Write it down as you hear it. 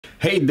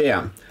Hey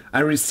there,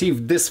 I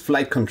received this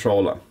flight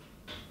controller.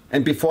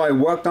 And before I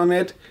worked on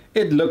it,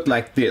 it looked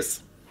like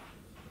this.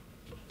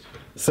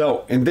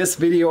 So in this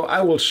video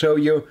I will show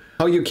you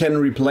how you can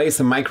replace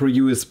a micro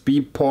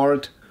USB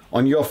port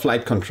on your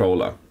flight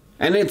controller.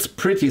 And it's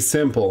pretty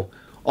simple.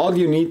 All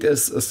you need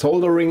is a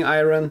soldering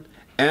iron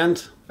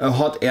and a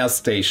hot air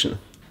station.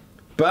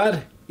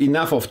 But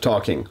enough of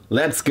talking,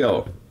 let's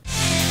go!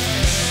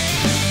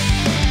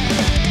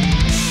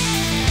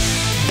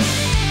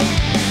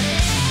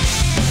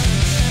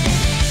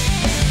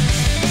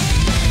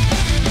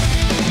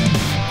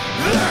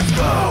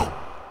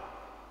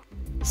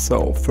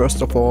 So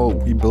first of all,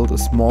 we built a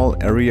small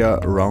area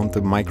around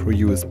the micro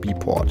USB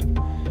port.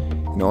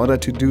 In order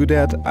to do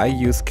that, I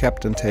use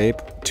Kapitel tape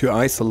to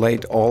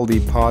isolate all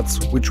the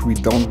parts which we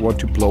don't want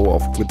to blow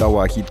off with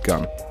our heat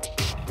gun.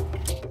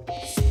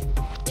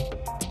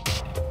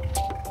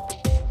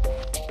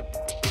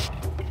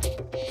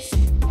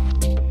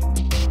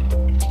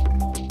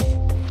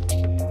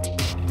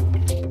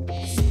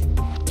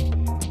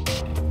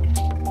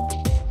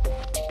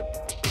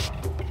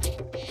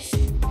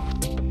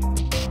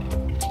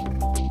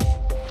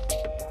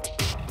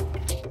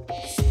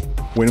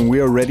 When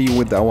we are ready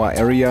with our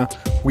area,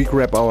 we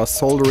grab our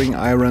soldering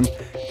iron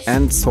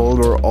and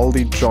solder all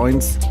the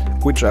joints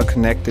which are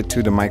connected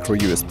to the micro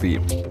USB.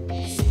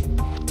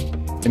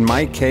 In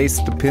my case,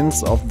 the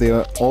pins of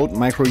the old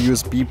micro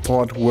USB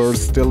port were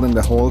still in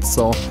the hole,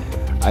 so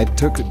I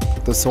took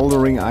the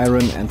soldering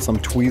iron and some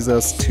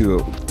tweezers to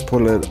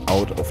pull it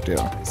out of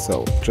there.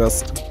 So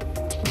just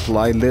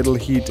apply little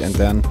heat and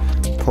then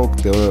poke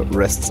the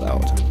rests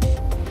out.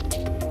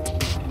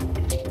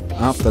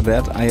 After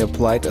that I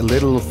applied a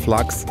little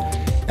flux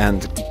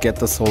and get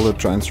the solder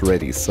joints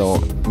ready. So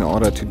in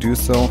order to do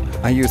so,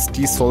 I used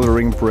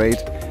desoldering braid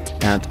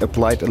and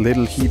applied a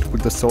little heat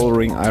with the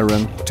soldering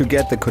iron to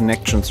get the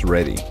connections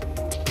ready.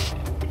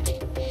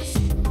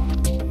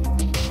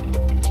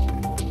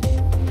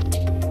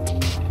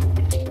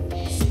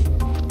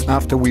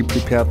 After we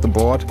prepared the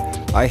board,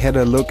 I had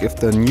a look if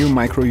the new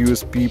micro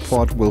USB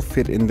port will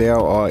fit in there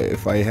or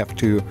if I have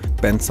to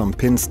bend some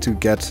pins to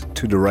get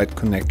to the right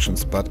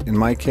connections, but in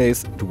my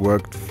case it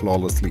worked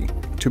flawlessly.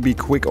 To be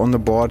quick on the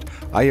board,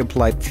 I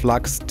applied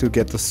flux to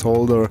get the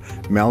solder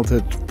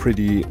melted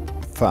pretty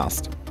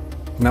fast.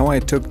 Now I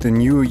took the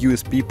new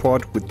USB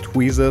port with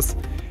tweezers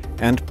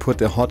and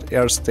put a hot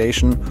air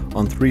station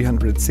on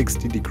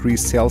 360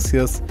 degrees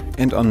Celsius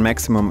and on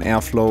maximum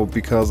airflow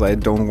because I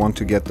don't want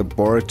to get the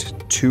board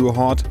too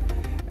hot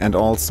and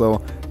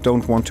also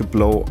don't want to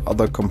blow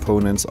other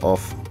components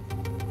off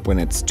when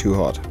it's too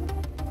hot.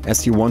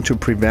 As you want to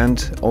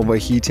prevent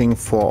overheating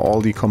for all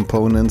the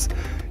components,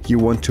 you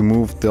want to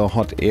move the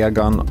hot air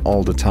gun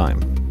all the time.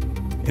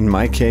 In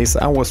my case,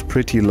 I was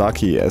pretty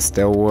lucky as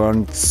there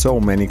weren't so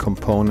many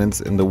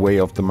components in the way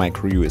of the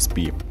micro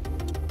USB.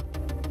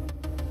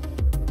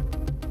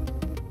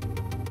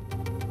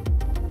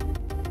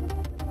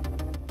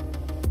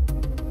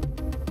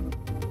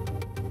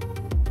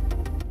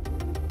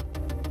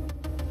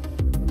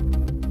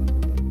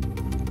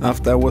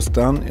 After I was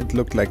done, it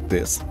looked like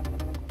this.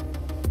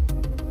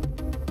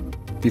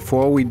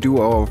 Before we do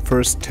our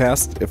first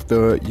test if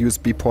the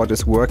USB port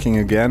is working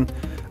again,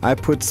 I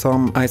put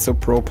some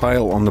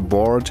isopropyl on the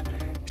board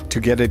to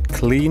get it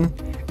clean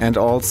and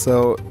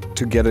also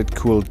to get it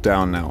cooled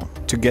down now.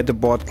 To get the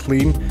board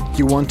clean,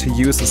 you want to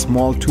use a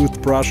small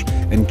toothbrush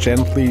and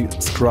gently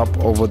scrub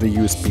over the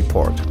USB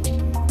port.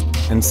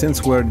 And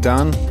since we're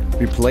done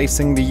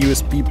replacing the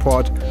USB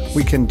port,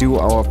 we can do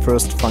our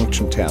first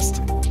function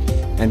test.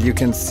 And you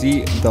can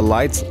see the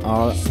lights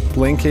are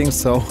blinking,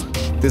 so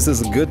this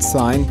is a good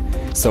sign.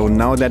 So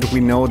now that we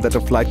know that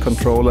the flight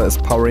controller is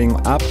powering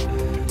up,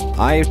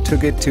 I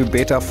took it to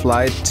beta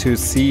flight to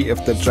see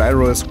if the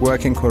gyro is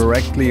working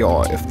correctly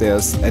or if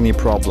there's any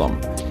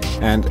problem.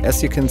 And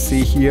as you can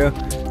see here,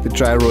 the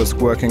gyro is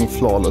working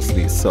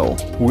flawlessly, so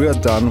we're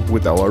done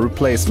with our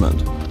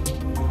replacement.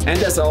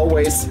 And as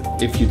always,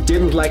 if you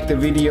didn't like the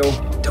video,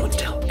 don't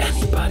tell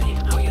anybody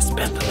how you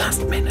spent the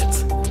last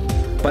minutes.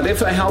 But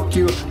if I helped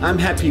you, I'm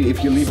happy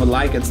if you leave a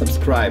like and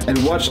subscribe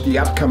and watch the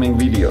upcoming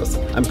videos.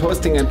 I'm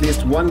posting at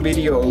least one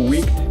video a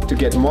week to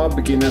get more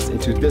beginners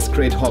into this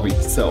great hobby.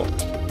 So,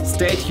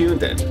 stay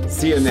tuned and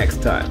see you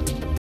next time.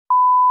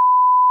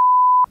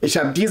 Ich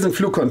habe diesen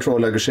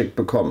Flugcontroller geschickt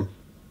bekommen.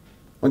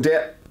 Und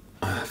der...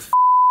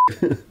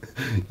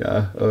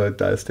 ja,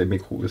 da ist der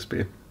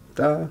Micro-USB.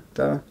 Da.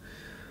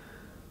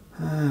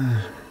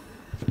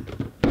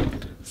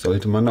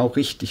 Sollte man auch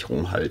richtig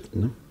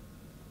rumhalten, ne?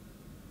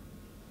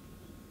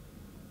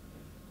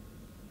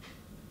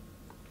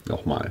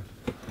 Nochmal.